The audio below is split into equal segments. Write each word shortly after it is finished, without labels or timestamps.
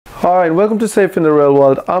Hi and welcome to Safe in the Real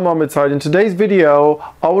World. I'm Ahmed Syed. In today's video,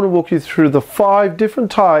 I want to walk you through the 5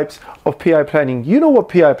 different types of PI planning. You know what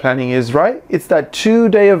PI planning is, right? It's that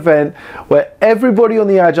 2-day event where everybody on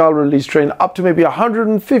the Agile release train, up to maybe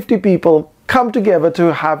 150 people, come together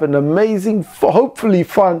to have an amazing, hopefully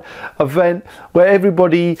fun event where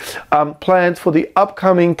everybody plans for the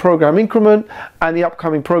upcoming program increment, and the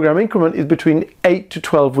upcoming program increment is between 8 to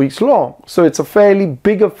 12 weeks long. So it's a fairly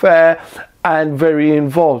big affair and very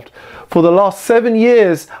involved. For the last 7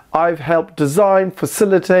 years, I've helped design,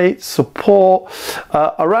 facilitate, support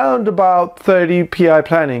around about 30 PI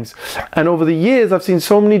plannings. And over the years, I've seen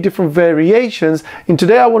so many different variations. And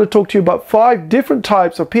today I want to talk to you about 5 different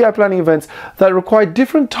types of PI planning events that require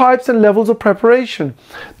different types and levels of preparation.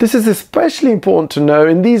 This is especially important to know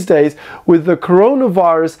in these days with the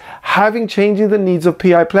coronavirus having changing the needs of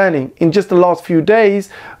PI planning. In just the last few days,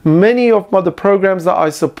 many of the programs that I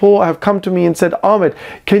support have come to me and said, Ahmed,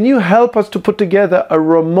 can you help us to put together a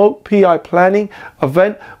remote PI planning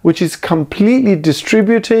event which is completely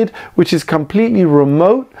distributed, which is completely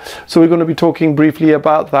remote? So we're going to be talking briefly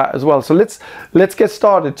about that as well. So let's get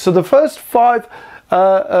started. So the first 5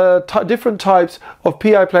 different types of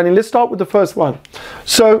PI planning. Let's start with the first one.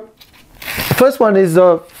 So the first one is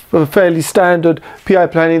a fairly standard PI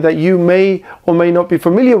planning that you may or may not be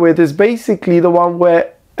familiar with. Is basically the one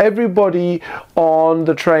where everybody on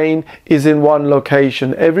the train is in one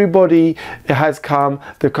location. Everybody has come,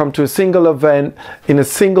 they've come to a single event in a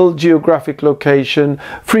single geographic location.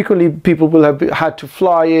 Frequently people will have had to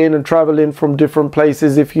fly in and travel in from different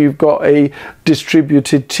places if you've got a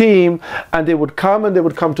distributed team, and they would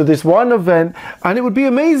come to this one event, and it would be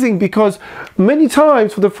amazing because many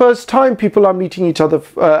times for the first time people are meeting each other,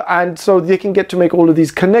 and so they can get to make all of these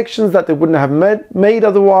connections that they wouldn't have made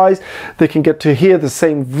otherwise. They can get to hear the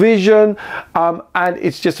same vision, and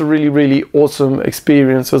it's just a really awesome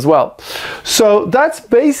experience as well. So that's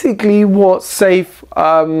basically what SAFE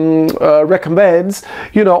recommends.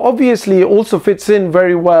 You know, obviously it also fits in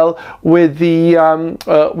very well with the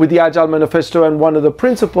Agile Manifesto, and one of the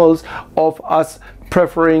principles of us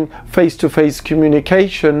preferring face-to-face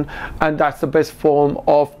communication, and that's the best form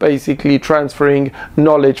of basically transferring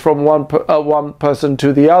knowledge from one person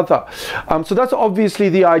to the other. So that's obviously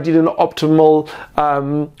the ideal and optimal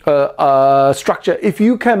structure if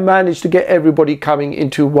you can manage to get everybody coming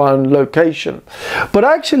into one location. But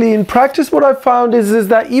actually in practice what I've found is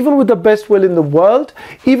that even with the best will in the world,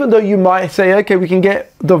 even though you might say, okay, we can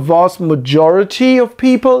get the vast majority of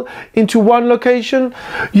people into one location,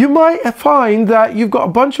 you might find that you've got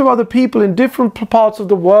a bunch of other people in different parts of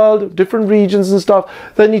the world, different regions and stuff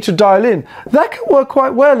that need to dial in. That can work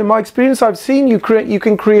quite well. In my experience, I've seen you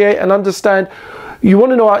can create and understand. You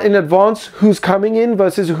want to know in advance who's coming in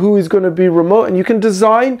versus who is going to be remote, and you can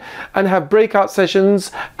design and have breakout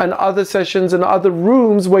sessions and other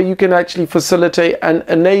rooms where you can actually facilitate and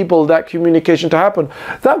enable that communication to happen.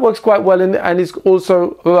 That works quite well, and is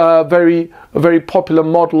also a very popular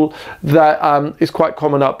model that is quite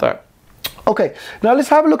common out there. Okay, now let's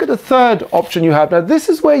have a look at the third option you have. Now this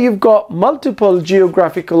is where you've got multiple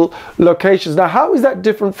geographical locations. Now how is that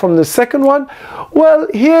different from the second one? Well,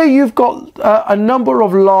 here you've got a number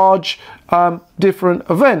of large different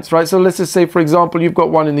events, right? So let's just say, for example, you've got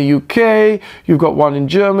one in the UK, you've got one in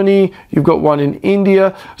Germany, you've got one in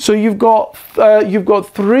India. So you've got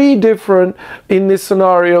 3 different, in this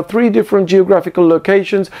scenario, 3 different geographical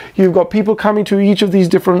locations. You've got people coming to each of these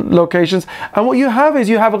different locations, and what you have is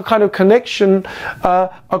you have a kind of connection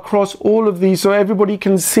across all of these, so everybody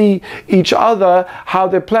can see each other, how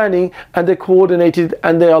they're planning, and they're coordinated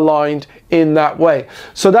and they're aligned in that way.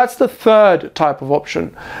 So that's the third type of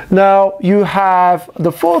option. Now you have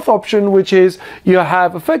the fourth option, which is you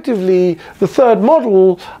have effectively the third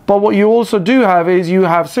model, but what you also do have is you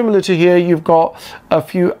have, similar to here, you've got a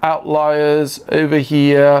few outliers over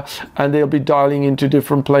here, and they'll be dialing into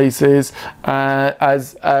different places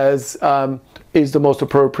as is the most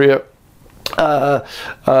appropriate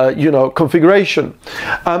configuration.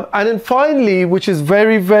 And then finally, which is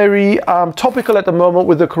very topical at the moment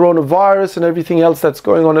with the coronavirus and everything else that's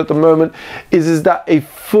going on at the moment, is that a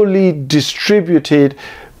fully distributed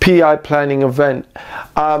PI planning event.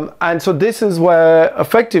 And so this is where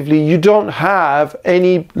effectively you don't have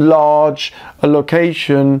any large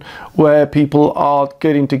location where people are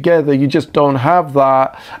getting together. You just don't have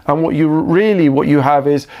that. And what you have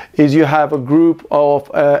is you have a group of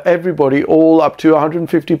everybody, all up to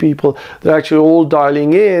 150 people, that are actually all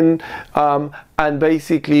dialing in, and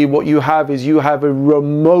basically what you have is you have a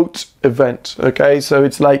remote event. Okay, so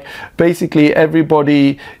it's like basically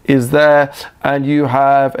everybody is there and you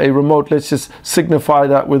have a remote. Let's just signify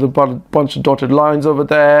that with a bunch of dotted lines over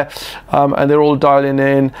there, and they're all dialing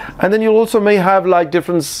in. And then you also may have like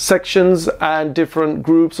different sections and different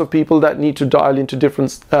groups of people that need to dial into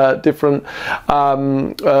different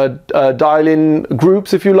dial-in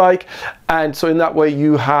groups, if you like. And so in that way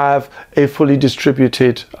you have a fully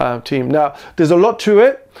distributed team. Now there's a lot to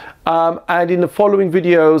it, and in the following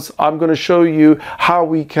videos I'm going to show you how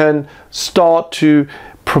we can start to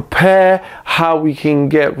prepare, how we can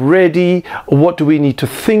get ready, what do we need to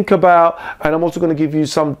think about, and I'm also going to give you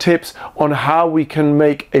some tips on how we can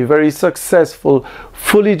make a very successful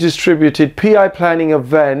fully distributed PI planning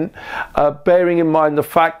event, bearing in mind the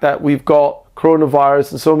fact that we've got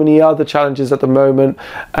coronavirus and so many other challenges at the moment.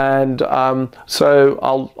 And so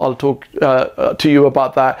I'll talk to you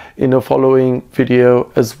about that in a following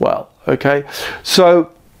video as well. Okay,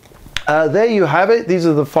 so there you have it. These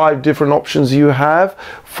are the 5 different options you have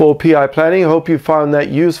for PI planning. I hope you found that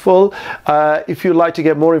useful. If you'd like to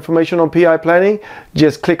get more information on PI planning,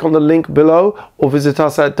 just click on the link below or visit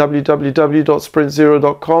us at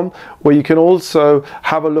www.sprintzero.com, where you can also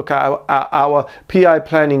have a look at our PI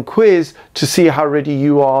planning quiz to see how ready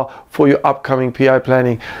you are for your upcoming PI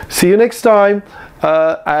planning. See you next time,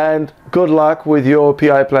 and good luck with your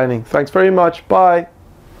PI planning. Thanks very much. Bye.